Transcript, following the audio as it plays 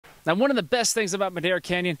Now, one of the best things about Madera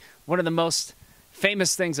Canyon, one of the most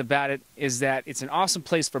famous things about it, is that it's an awesome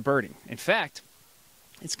place for birding. In fact,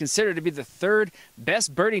 it's considered to be the third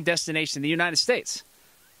best birding destination in the United States.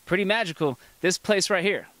 Pretty magical, this place right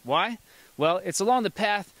here. Why? Well, it's along the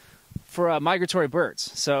path for migratory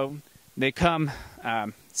birds. So they come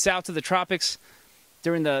south to the tropics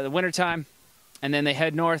during the wintertime, and then they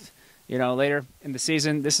head north, later in the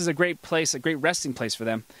season. This is a great place, a great resting place for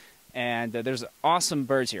them. And there's awesome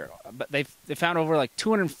birds here. But they found over like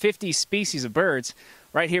 250 species of birds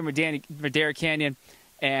right here in Madera Canyon,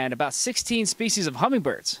 and about 16 species of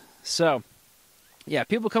hummingbirds. So, yeah,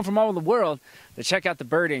 people come from all over the world to check out the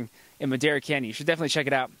birding in Madera Canyon. You should definitely check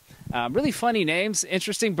it out. Really funny names,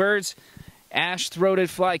 interesting birds: ash-throated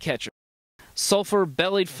flycatcher,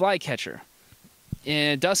 sulfur-bellied flycatcher,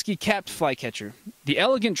 and dusky-capped flycatcher. The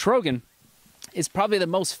elegant trogon is probably the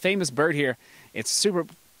most famous bird here. It's super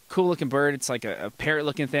cool looking bird. It's like a parrot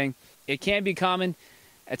looking thing. It can be common.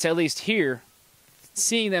 It's at least here.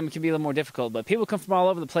 Seeing them can be a little more difficult, but people come from all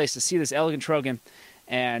over the place to see this elegant trogon.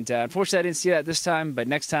 And unfortunately, I didn't see that this time, but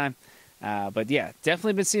next time. But yeah,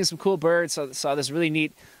 definitely been seeing some cool birds. Saw this really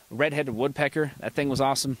neat red-headed woodpecker. That thing was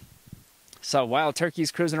awesome. Saw wild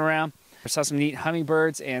turkeys cruising around. I saw some neat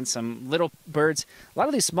hummingbirds and some little birds. A lot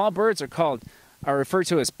of these small birds are referred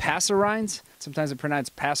to as passerines. Sometimes they're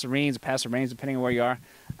pronounced passerines or passerines, depending on where you are.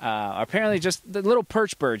 Apparently just the little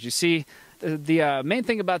perch birds. You see, the main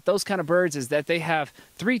thing about those kind of birds is that they have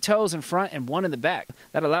 3 toes in front and 1 in the back.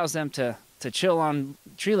 That allows them to chill on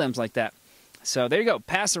tree limbs like that. So there you go,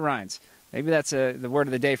 passerines. Maybe that's the word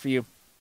of the day for you.